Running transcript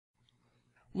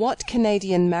What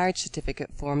Canadian marriage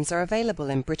certificate forms are available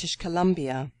in British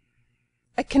Columbia?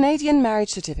 A Canadian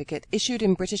marriage certificate issued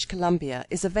in British Columbia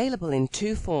is available in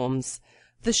two forms.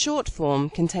 The short form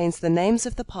contains the names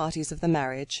of the parties of the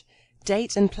marriage,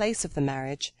 date and place of the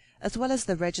marriage, as well as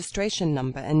the registration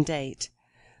number and date.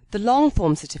 The long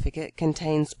form certificate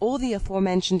contains all the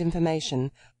aforementioned information,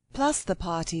 plus the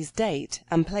party's date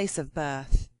and place of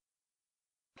birth.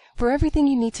 For everything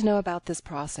you need to know about this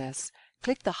process,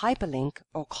 click the hyperlink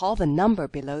or call the number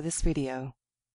below this video.